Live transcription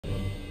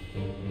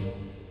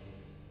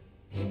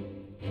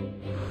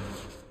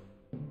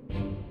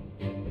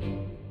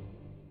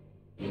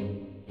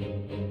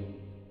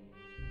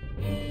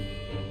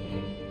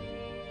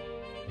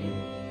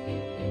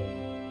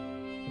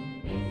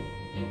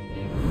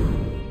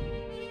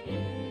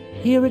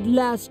Here at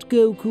last,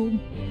 Goku.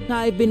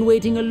 I've been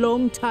waiting a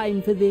long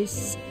time for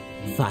this.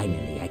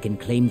 Finally, I can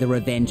claim the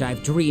revenge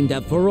I've dreamed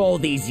of for all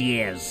these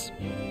years.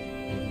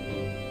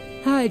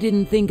 I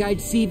didn't think I'd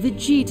see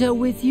Vegeta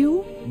with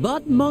you,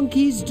 but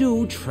monkeys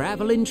do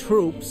travel in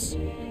troops.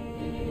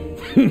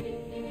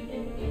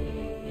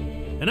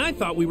 And I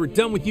thought we were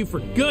done with you for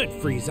good,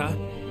 Frieza.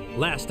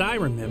 Last I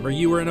remember,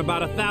 you were in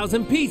about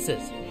 1,000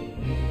 pieces.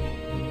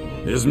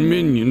 His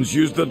minions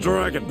used the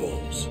Dragon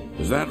Balls.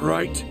 Is that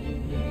right?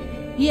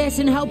 Yes,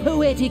 and how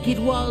poetic it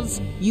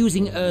was,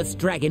 using Earth's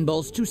Dragon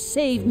Balls to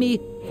save me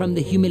from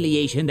the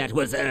humiliation that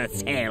was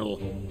Earth's hell.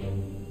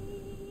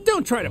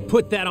 Don't try to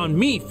put that on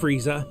me,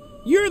 Frieza.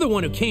 You're the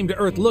one who came to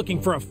Earth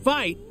looking for a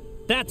fight.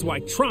 That's why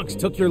Trunks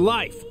took your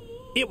life.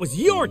 It was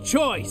your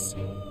choice.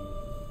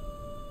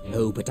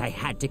 Oh, but I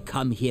had to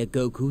come here,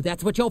 Goku.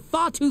 That's what you're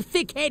far too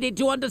thick-headed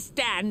to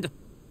understand.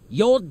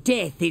 Your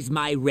death is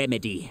my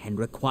remedy and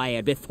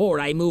required before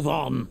I move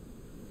on.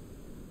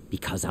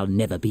 Because I'll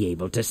never be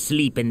able to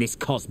sleep in this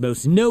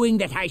cosmos knowing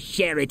that I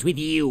share it with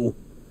you.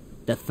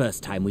 The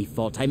first time we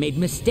fought, I made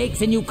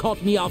mistakes and you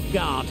caught me off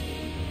guard.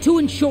 To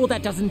ensure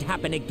that doesn't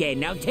happen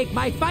again, I'll take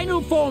my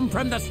final form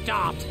from the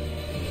start.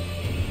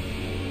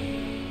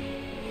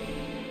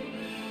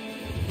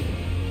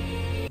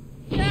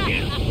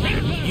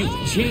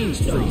 You've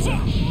changed, Frieza.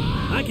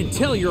 I can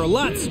tell you're a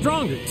lot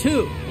stronger,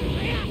 too.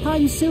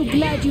 I'm so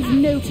glad you've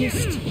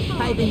noticed.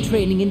 I've been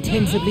training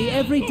intensively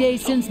every day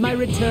since my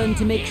return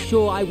to make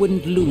sure I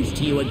wouldn't lose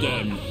to you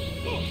again.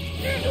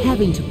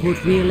 Having to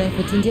put real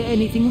effort into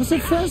anything was a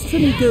first for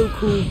me,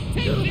 Goku.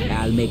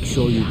 I'll make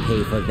sure you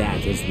pay for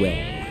that as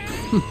well.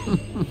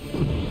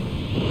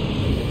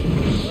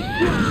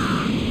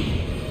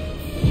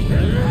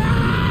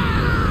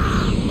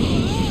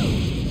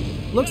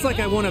 Looks like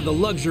I won't have the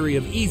luxury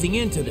of easing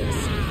into this.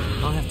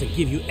 I'll have to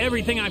give you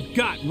everything I've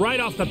got right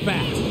off the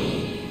bat.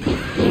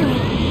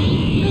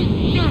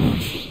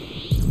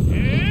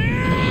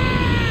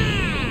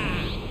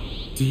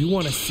 Do you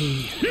want to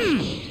see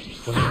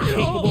what I'm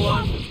capable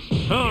of?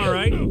 All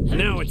right,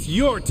 now it's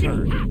your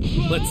turn.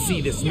 Let's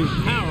see this new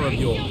power of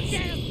yours.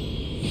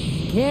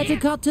 Care to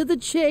cut to the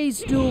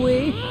chase, do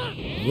we?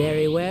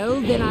 Very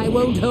well, then I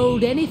won't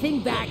hold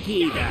anything back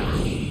either.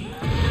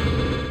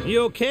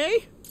 You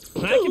okay?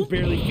 I can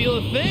barely feel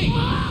a thing.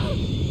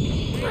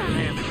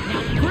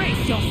 Now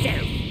brace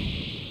yourself.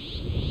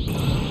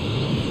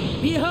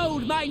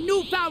 Behold my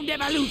newfound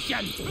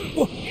evolution.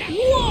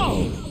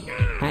 Whoa!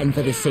 And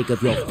for the sake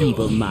of your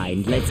feeble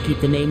mind, let's keep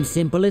the name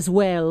simple as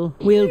well.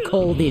 We'll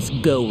call this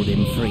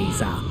Golden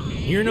Frieza.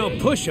 You're no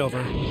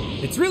pushover.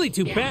 It's really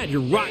too bad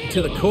you're rotten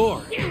to the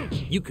core.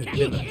 You could have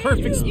been the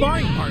perfect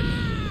sparring partner.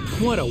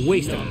 What a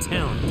waste of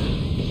talent.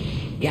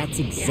 That's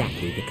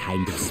exactly the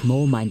kind of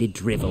small-minded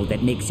drivel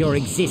that makes your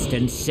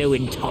existence so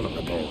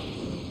intolerable.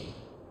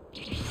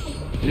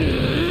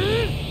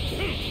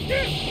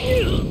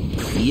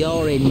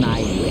 You're in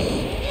my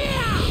way.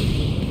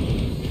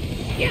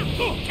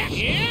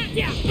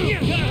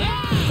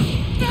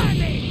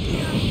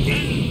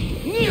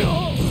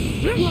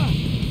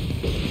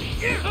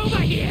 Over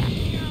here!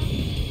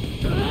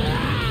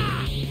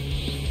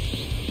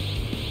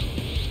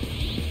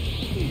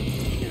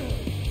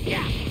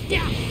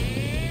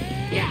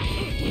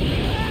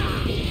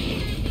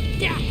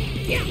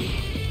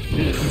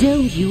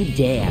 Don't you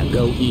dare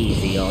go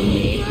easy on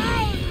me.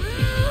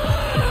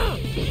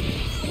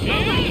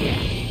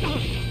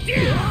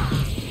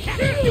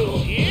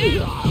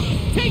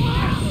 Take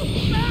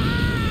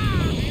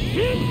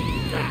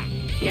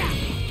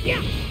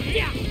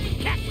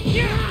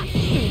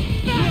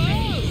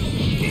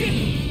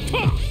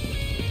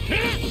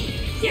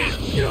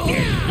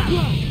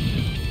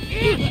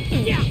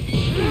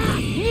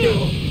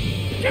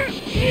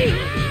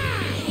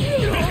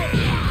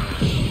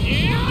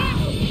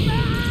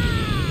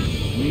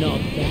Not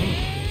bad.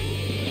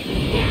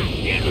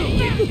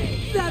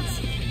 That's...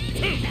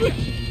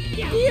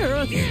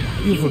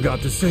 You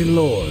forgot to say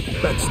Lord.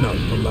 That's not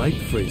polite,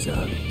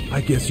 Frieza. I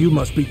guess you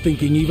must be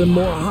thinking even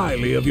more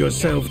highly of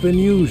yourself than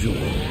usual.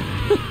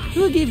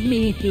 Forgive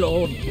me,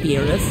 Lord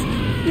Beerus.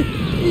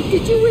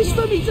 Did you wish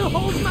for me to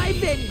hold my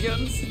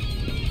vengeance?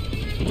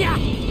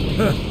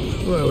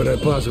 Why would I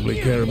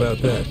possibly care about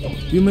that?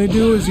 You may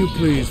do as you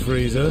please,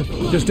 Frieza.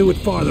 Just do it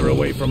farther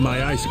away from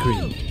my ice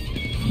cream.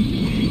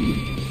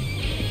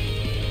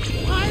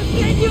 I'll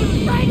send you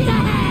right to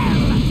hell!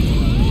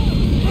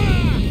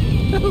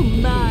 Oh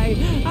my,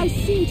 I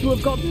seem to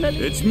have gotten a...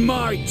 It's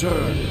my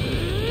turn!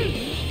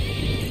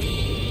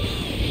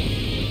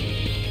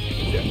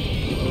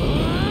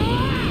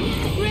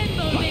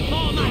 Tremble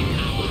before my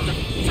power!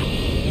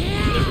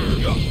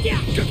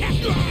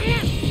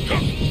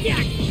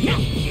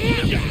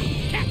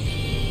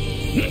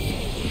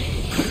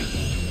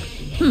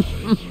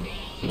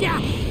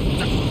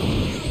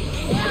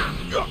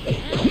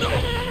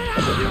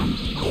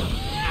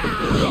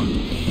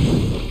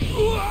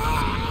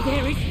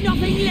 There is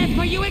nothing left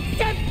for you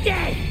except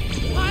death!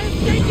 I'll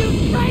send you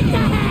straight to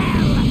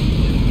hell!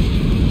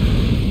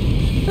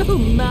 Oh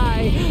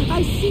my,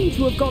 I seem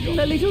to have gotten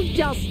a little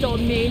dust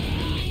on me.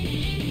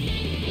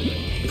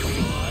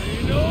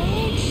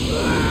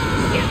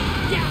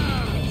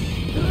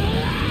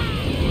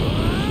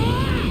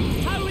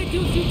 I'll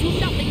reduce you to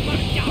nothing but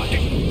dog.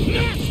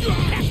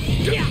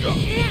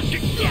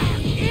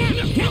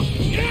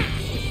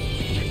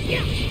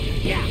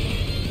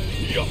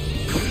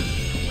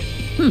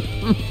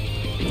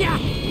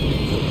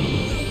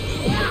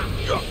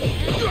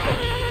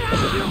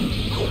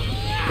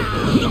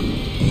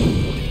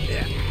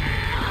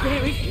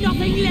 There is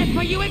nothing left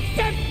for you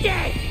except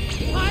death!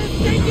 I'll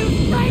send you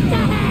straight to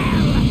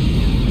hell!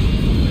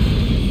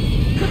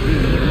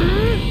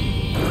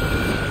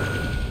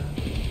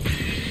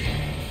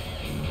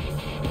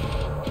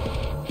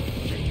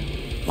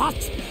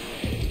 What?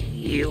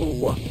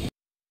 You...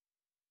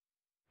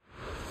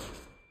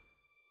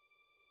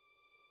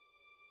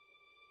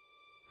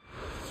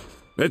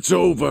 It's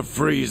over,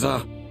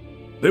 Frieza.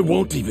 There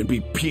won't even be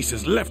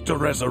pieces left to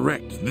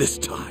resurrect this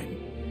time.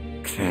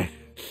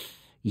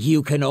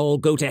 You can all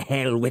go to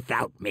hell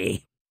without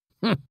me.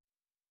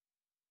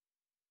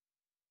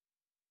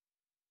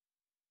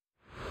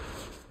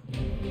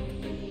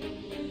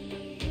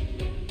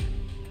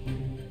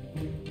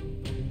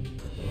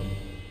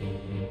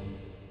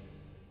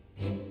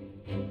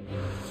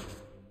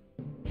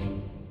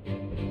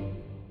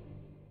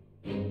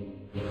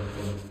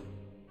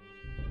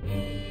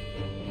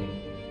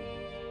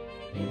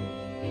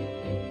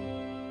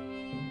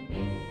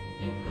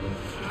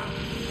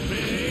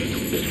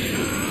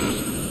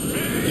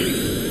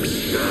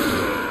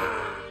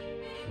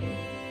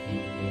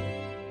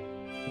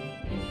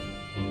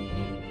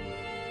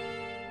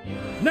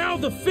 Now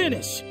the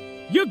finish!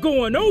 You're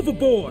going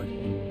overboard!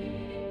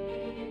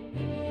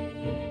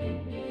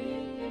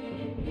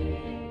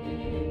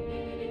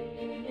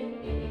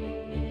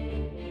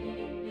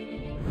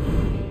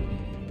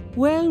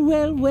 Well,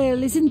 well,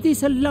 well, isn't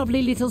this a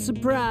lovely little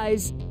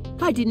surprise?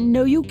 I didn't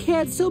know you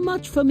cared so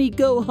much for me,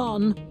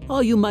 Gohan.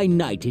 Are you my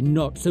knight in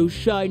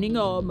not-so-shining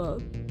armor?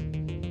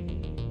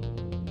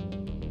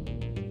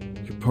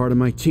 You're part of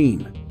my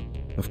team.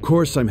 Of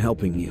course I'm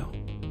helping you.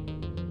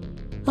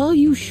 Are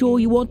you sure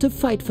you want to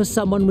fight for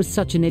someone with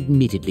such an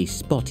admittedly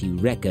spotty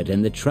record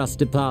in the Trust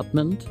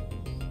Department?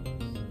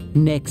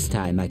 Next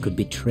time I could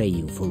betray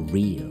you for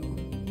real.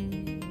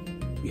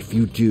 If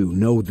you do,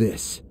 know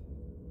this.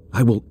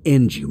 I will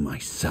end you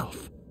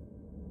myself.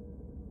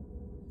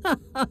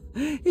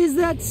 Is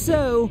that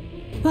so?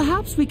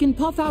 Perhaps we can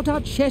puff out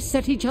our chests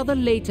at each other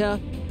later,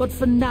 but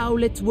for now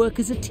let's work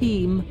as a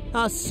team,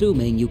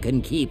 assuming you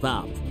can keep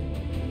up.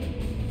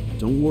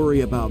 Don't worry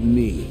about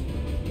me.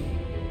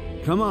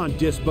 Come on,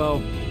 Dispo.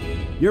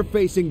 You're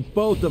facing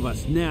both of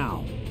us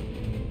now.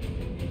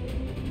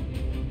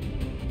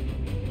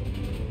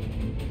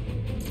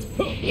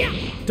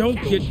 Don't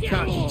get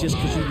cocky just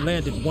because you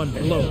landed one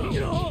blow.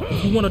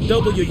 If you want to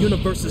double your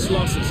universe's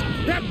losses,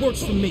 that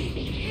works for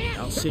me.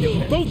 I'll send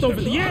you both over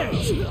the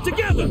edge,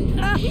 together!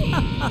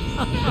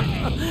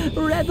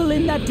 Revel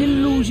in that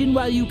delusion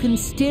while you can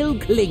still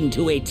cling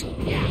to it.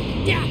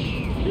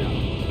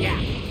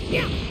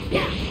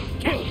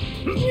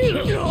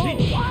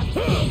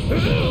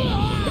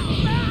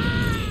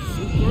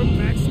 Super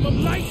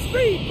maximum light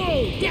speed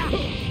mode!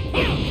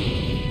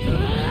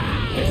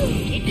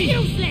 It's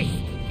useless!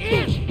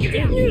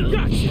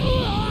 Gotcha!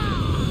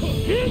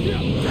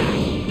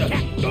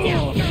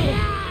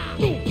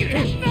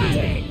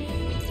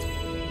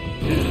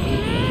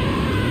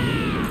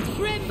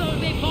 Tremble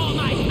before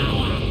my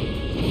power!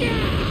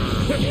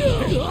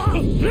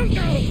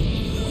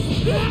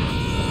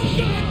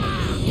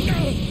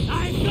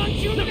 I've got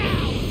you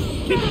now!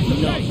 Keep up the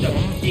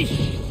pace!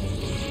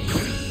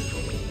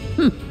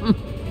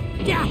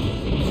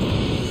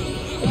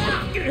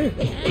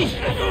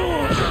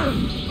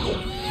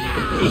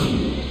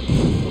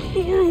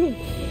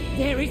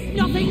 There is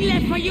nothing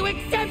left for you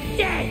except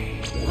death!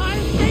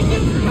 I'll send you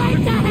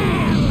straight to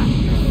hell!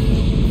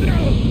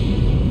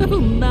 Oh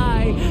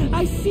my,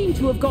 I seem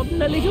to have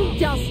gotten a little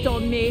dust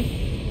on me.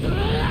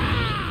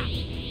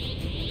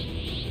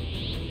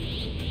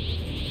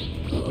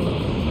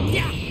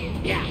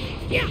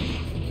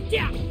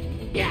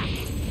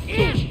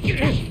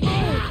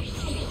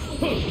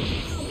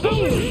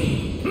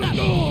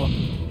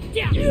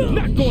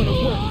 Not going to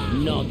work!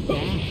 Not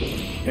bad.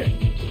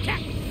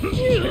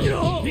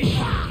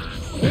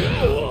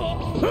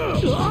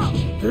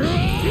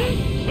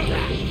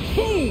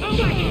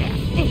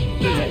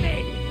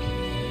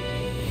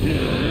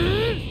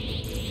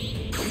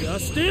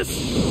 Justice?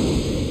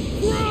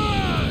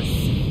 Crush!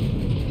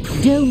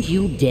 Don't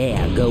you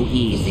dare go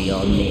easy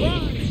on me.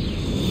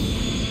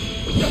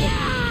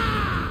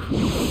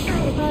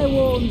 I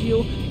warned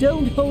you.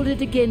 Don't hold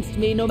it against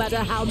me, no matter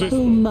how...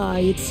 Oh my,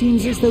 it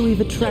seems as though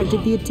we've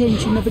attracted the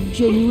attention of a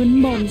genuine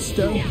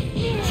monster.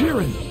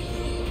 Jiren!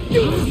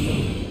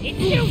 It's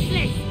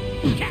useless!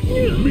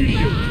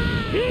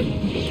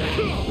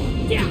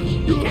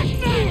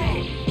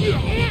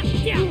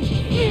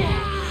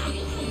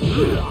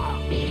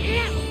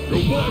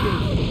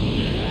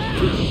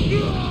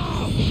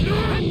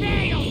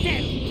 Prepare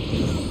yourself!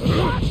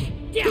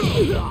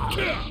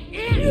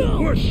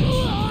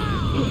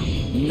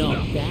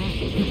 Not bad.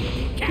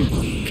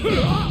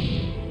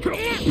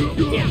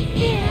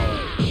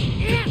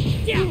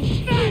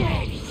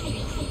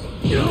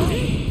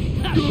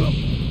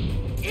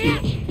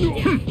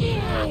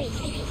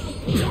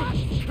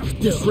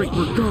 At this rate,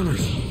 we're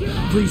goners.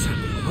 Frieza,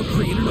 I'll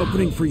create an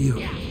opening for you.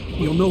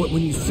 You'll know it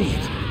when you see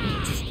it.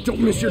 Just don't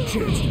miss your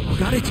chance.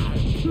 Got it?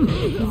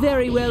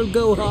 Very well,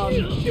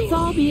 Gohan.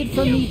 Far be it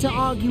from me to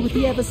argue with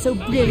the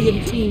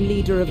ever-so-brilliant team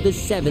leader of the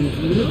 7th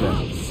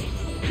universe.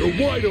 You're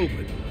wide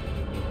open.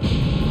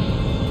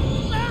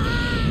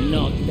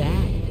 Not bad.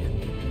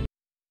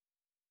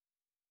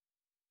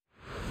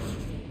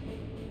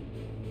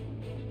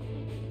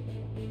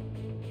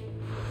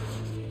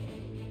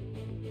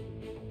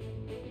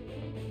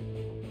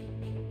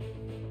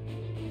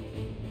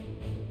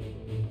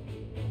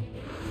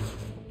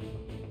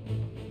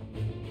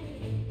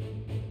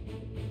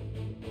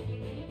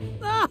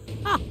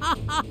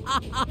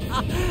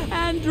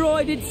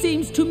 Android, it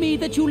seems to me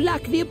that you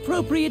lack the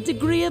appropriate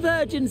degree of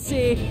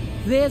urgency.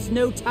 There's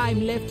no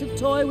time left to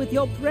toy with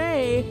your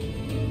prey.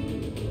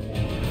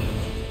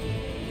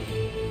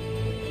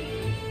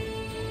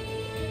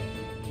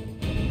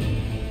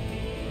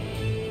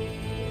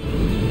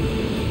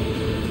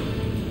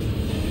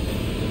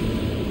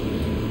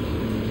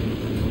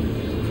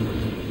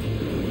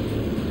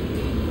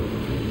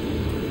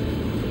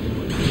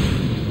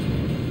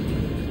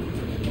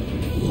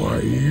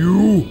 Why,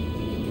 you?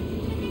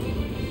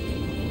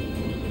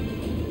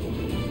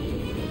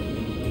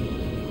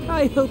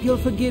 I hope you'll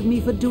forgive me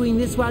for doing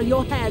this while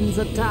your hands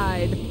are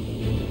tied.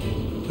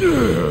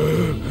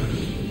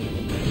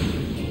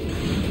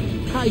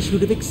 I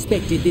should have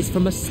expected this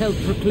from a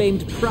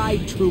self-proclaimed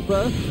pride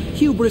trooper.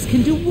 Hubris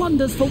can do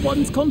wonders for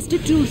one's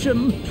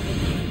constitution.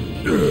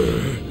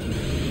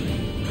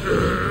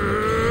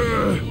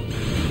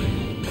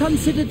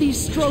 Consider these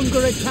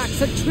stronger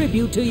attacks a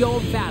tribute to your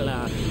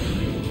valor.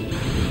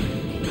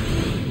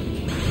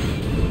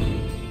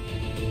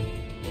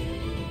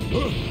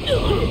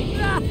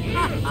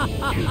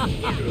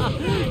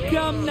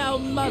 Come now,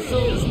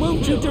 Muscles.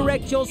 Won't you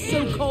direct your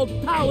so-called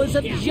powers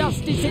of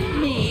justice at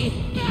me?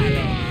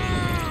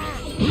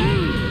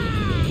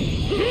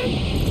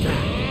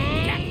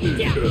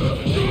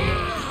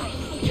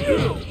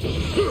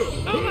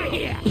 Over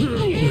here!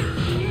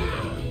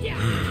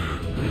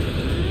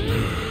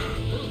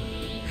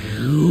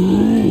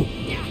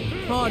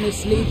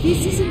 Honestly,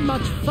 this isn't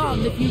much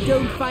fun if you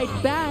don't fight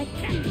back.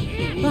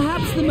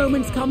 Perhaps the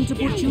moment's come to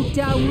put you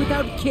down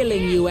without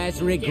killing you,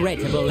 as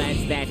regrettable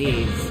as that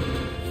is.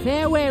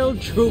 Farewell,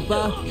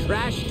 Trooper.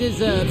 Trash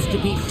deserves to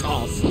be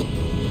tossed.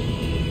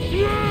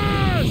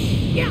 Yes!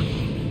 Yeah!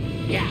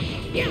 Yeah!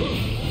 Yeah!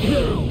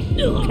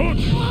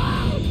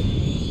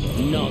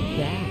 Not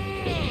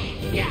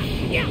bad. Yeah!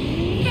 Yeah!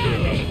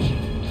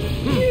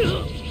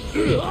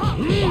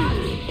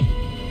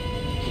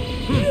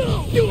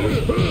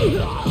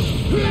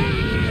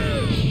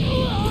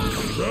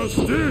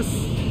 Justice!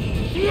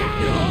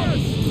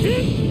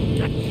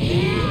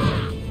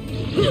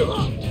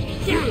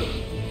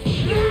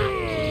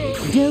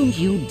 Don't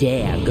you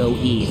dare go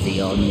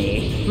easy on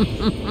me.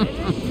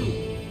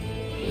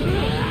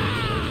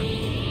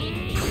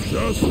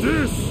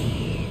 Justice!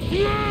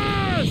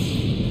 Yes!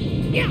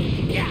 Yeah!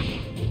 Yeah!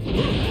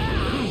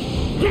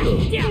 Yeah!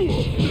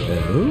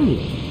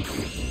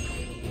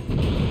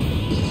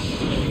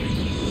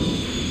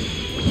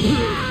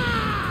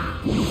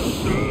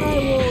 I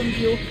warned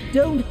you.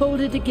 Don't hold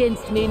it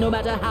against me, no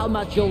matter how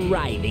much you're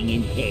writhing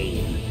in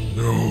pain.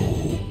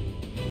 No.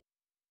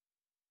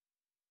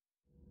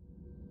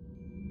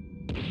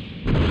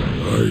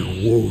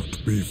 I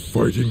won't be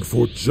fighting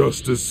for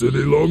justice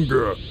any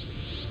longer.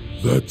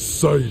 That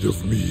side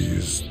of me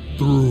is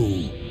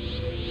through.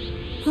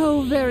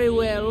 Oh, very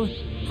well.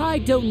 I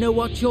don't know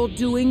what you're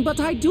doing, but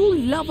I do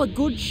love a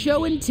good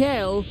show and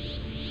tell.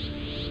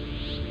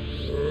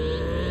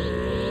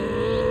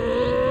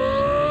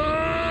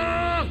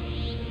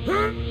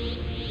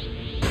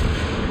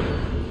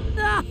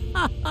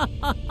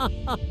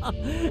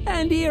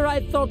 And here I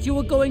thought you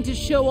were going to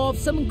show off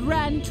some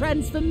grand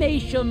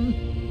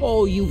transformation.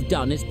 All you've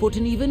done is put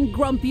an even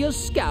grumpier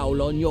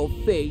scowl on your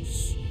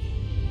face.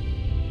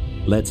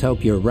 Let's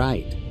hope you're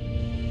right.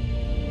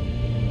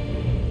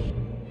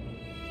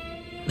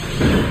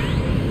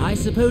 I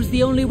suppose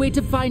the only way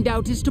to find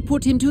out is to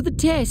put him to the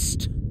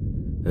test.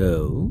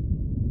 Oh?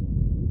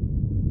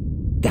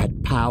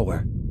 That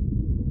power.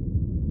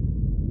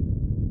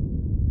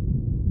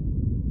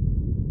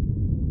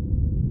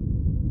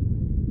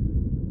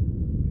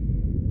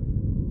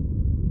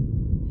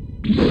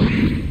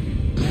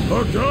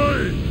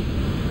 Okay!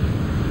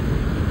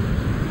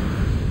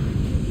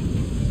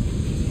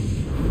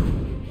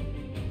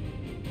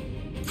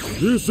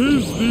 This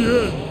is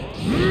the end!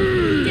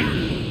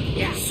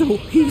 So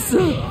he's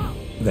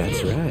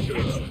That's right.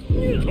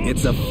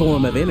 It's a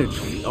form of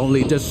energy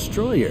only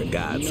destroyer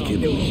gods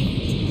can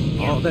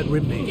wield. All that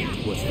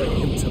remained was for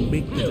him to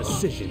make the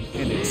decision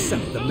and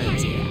accept the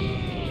Mentia.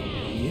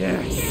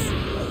 Yes,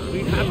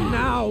 we have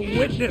now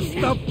witnessed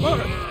the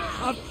birth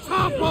of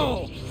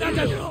Topple, the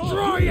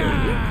Destroyer!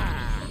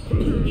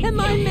 Am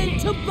I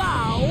meant to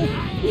bow?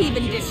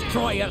 Even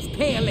destroyers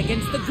pale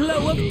against the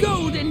glow of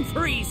golden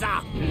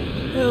Frieza.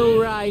 Oh,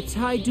 right.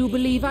 I do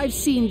believe I've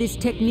seen this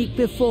technique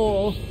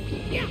before.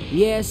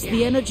 Yes,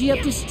 the energy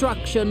of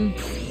destruction.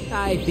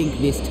 I think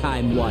this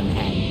time one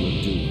hand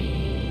will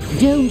do.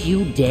 Don't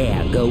you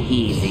dare go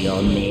easy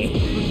on me.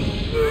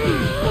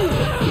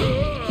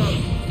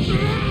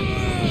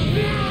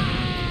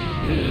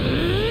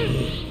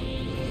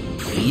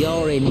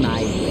 You're in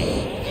my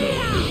way.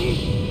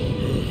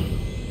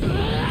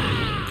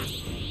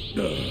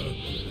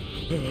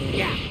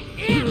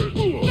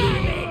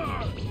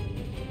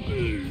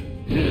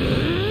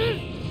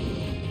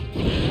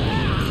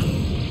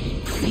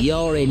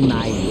 You're in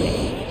my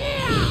way.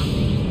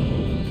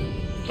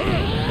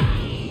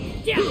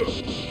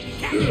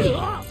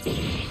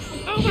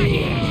 Over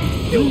here!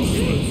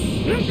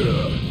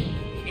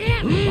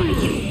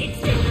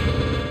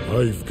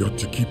 I've got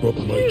to keep up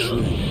my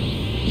training.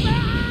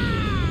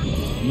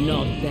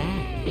 Not bad.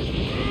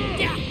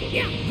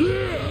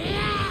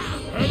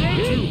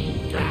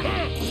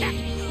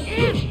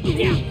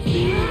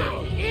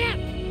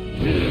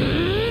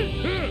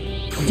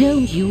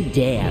 Don't you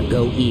dare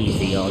go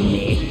easy on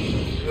me.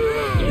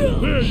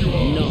 There you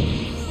are! No.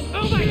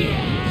 Over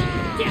here!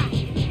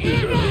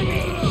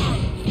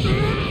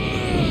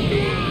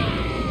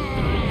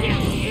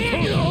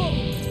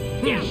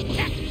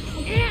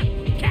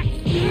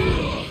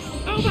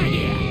 Over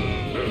here!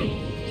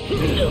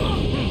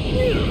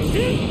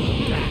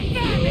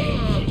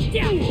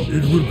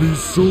 It would be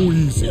so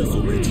easy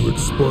for me to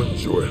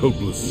expunge your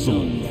helpless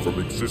soul from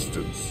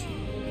existence.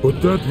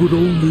 But that would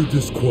only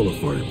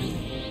disqualify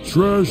me.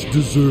 Trash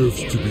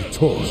deserves to be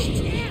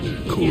tossed,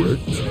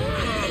 correct?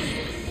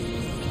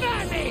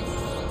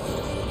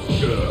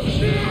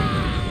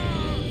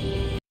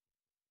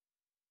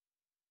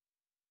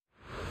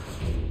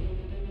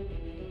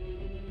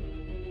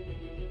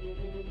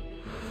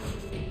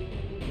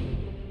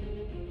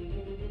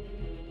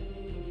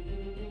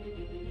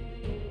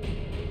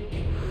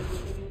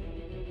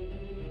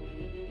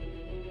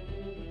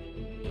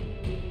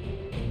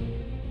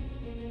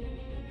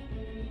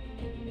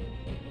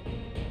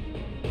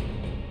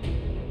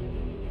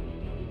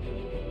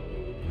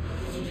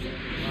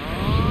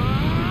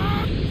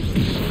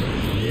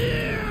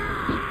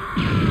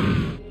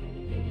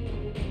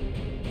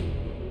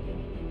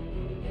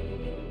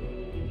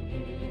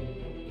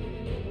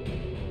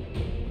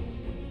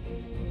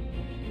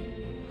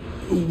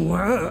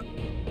 What?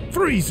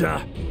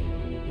 Frieza!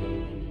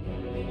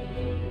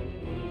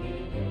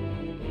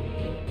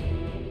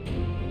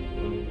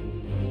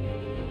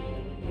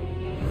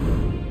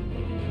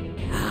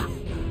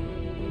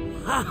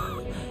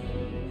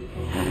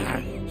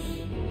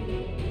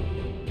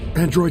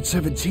 Android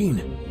 17.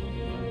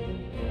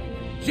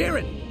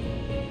 Jiren,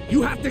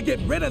 you have to get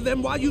rid of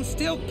them while you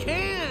still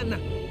can!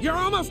 You're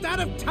almost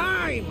out of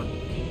time!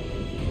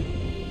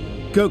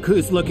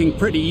 Goku's looking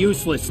pretty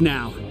useless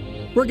now.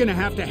 We're gonna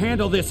have to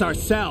handle this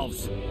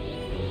ourselves.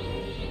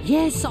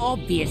 Yes,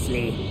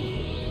 obviously.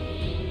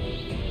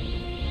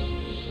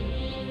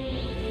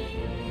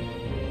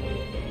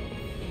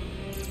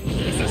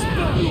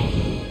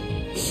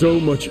 So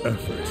much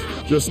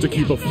effort, just to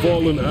keep a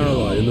fallen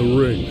ally in the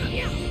ring.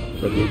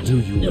 That will do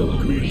you no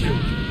good.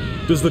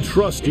 Does the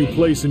trust you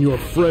place in your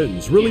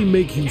friends really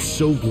make you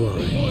so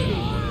blind?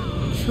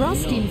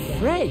 Trust in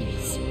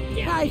friends?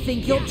 I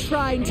think you're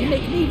trying to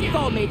make me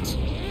vomit.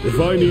 If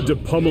I need to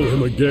pummel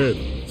him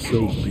again,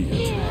 so be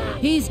it.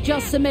 He's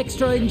just some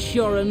extra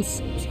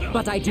insurance.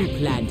 But I do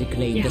plan to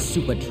claim the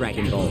Super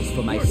Dragon Balls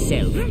for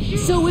myself.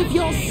 So if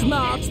you're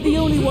smart, the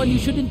only one you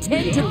should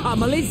intend to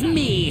pummel is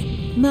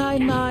me.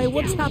 My,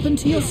 what's happened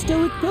to your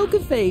stoic poker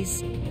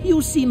face?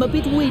 You seem a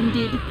bit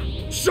winded.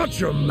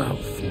 Shut your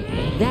mouth!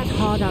 That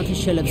hard outer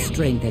shell of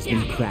strength has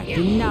been cracked,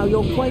 and now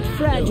you're quite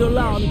fragile,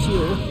 aren't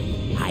you?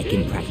 I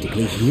can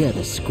practically hear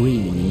the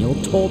screaming in your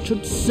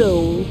tortured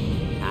soul.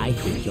 I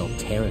think you're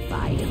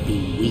terrified of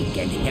being weak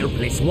and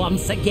helpless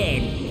once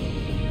again.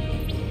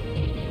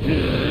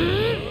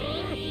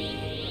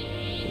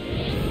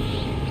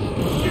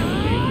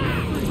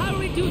 I'll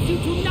reduce you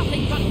to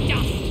nothing but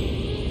dust!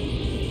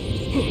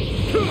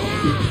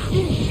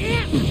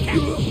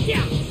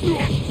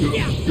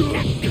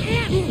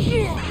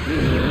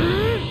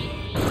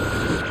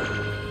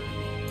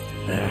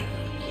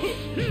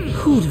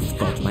 Who'd have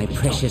thought my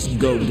precious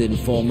golden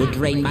form would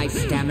drain my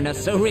stamina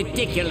so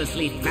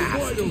ridiculously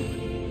fast?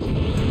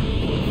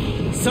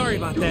 Sorry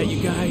about that,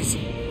 you guys.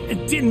 I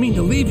didn't mean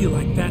to leave you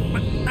like that,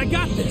 but I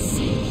got this.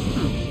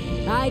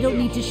 I don't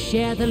need to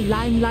share the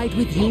limelight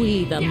with you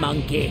either,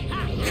 monkey.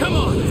 Come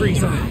on,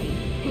 Frieza.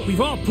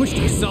 We've all pushed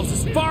ourselves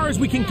as far as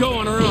we can go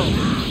on our own.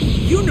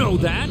 You know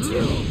that.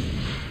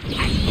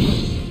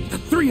 The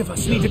three of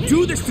us need to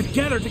do this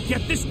together to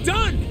get this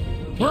done,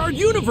 or our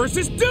universe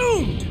is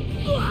doomed.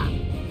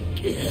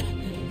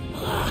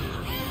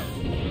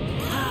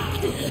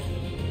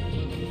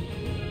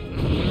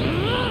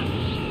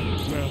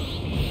 Now,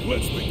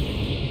 let's begin.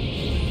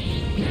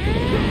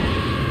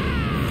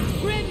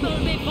 Friend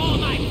tremble before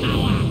my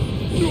power!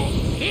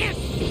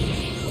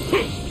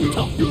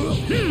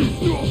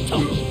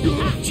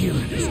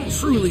 Jiren is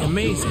truly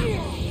amazing.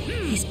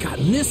 He's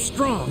gotten this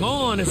strong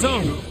all on his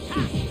own.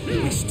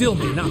 We still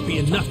may not be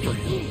enough for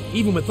him,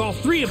 even with all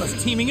three of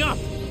us teaming up.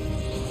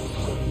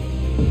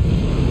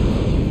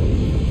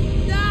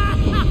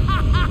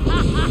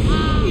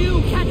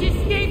 You can't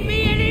escape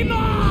me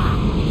anymore!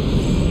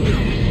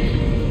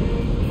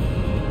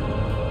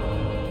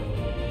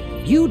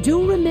 You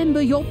do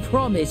remember your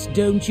promise,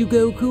 don't you,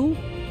 Goku?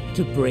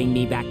 To bring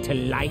me back to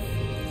life?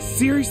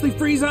 Seriously,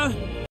 Frieza?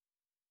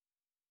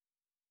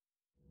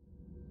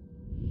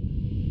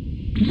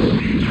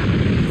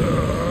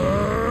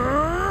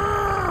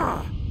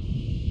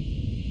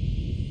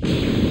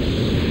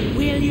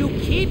 Will you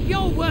keep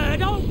your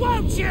word or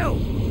won't you?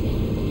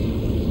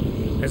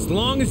 As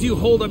long as you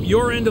hold up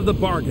your end of the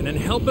bargain and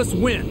help us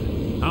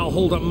win, I'll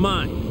hold up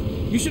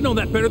mine. You should know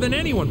that better than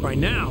anyone by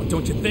now,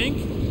 don't you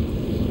think?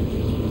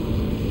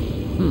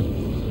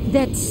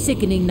 That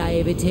sickening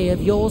naivete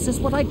of yours is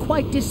what I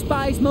quite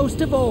despise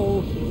most of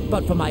all.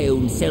 But for my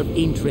own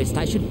self-interest,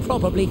 I should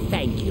probably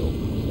thank you.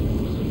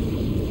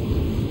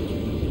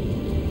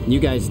 You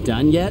guys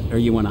done yet, or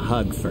you want a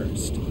hug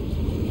first?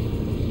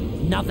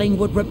 Nothing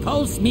would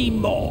repulse me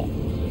more.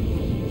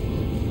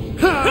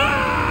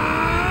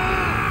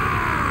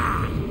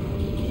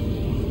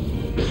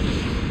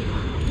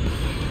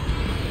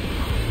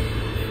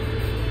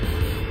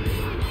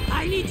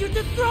 I need you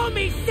to throw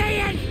me,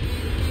 Saiyan!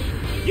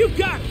 You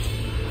got it!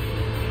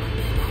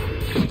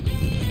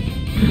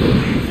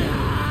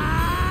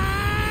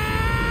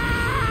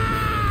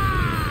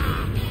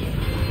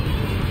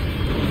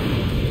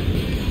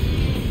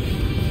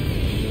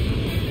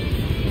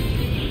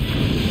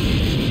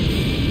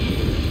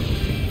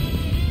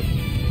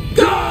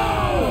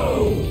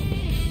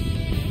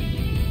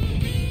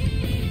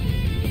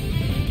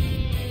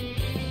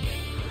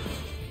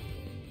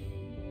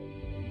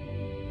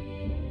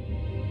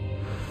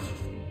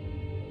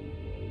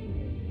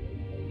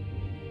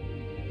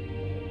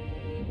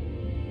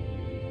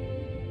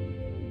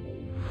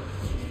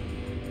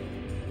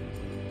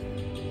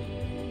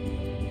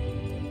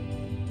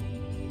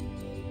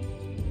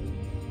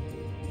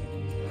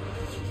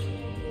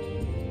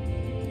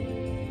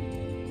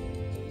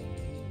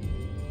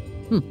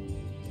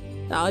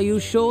 Are you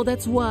sure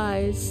that's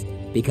wise?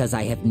 Because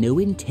I have no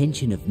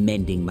intention of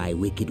mending my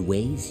wicked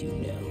ways, you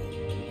know.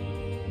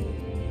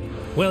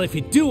 Well, if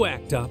you do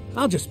act up,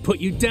 I'll just put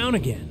you down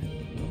again.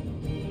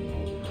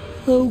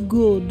 Oh,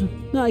 good.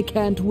 I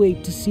can't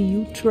wait to see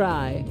you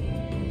try.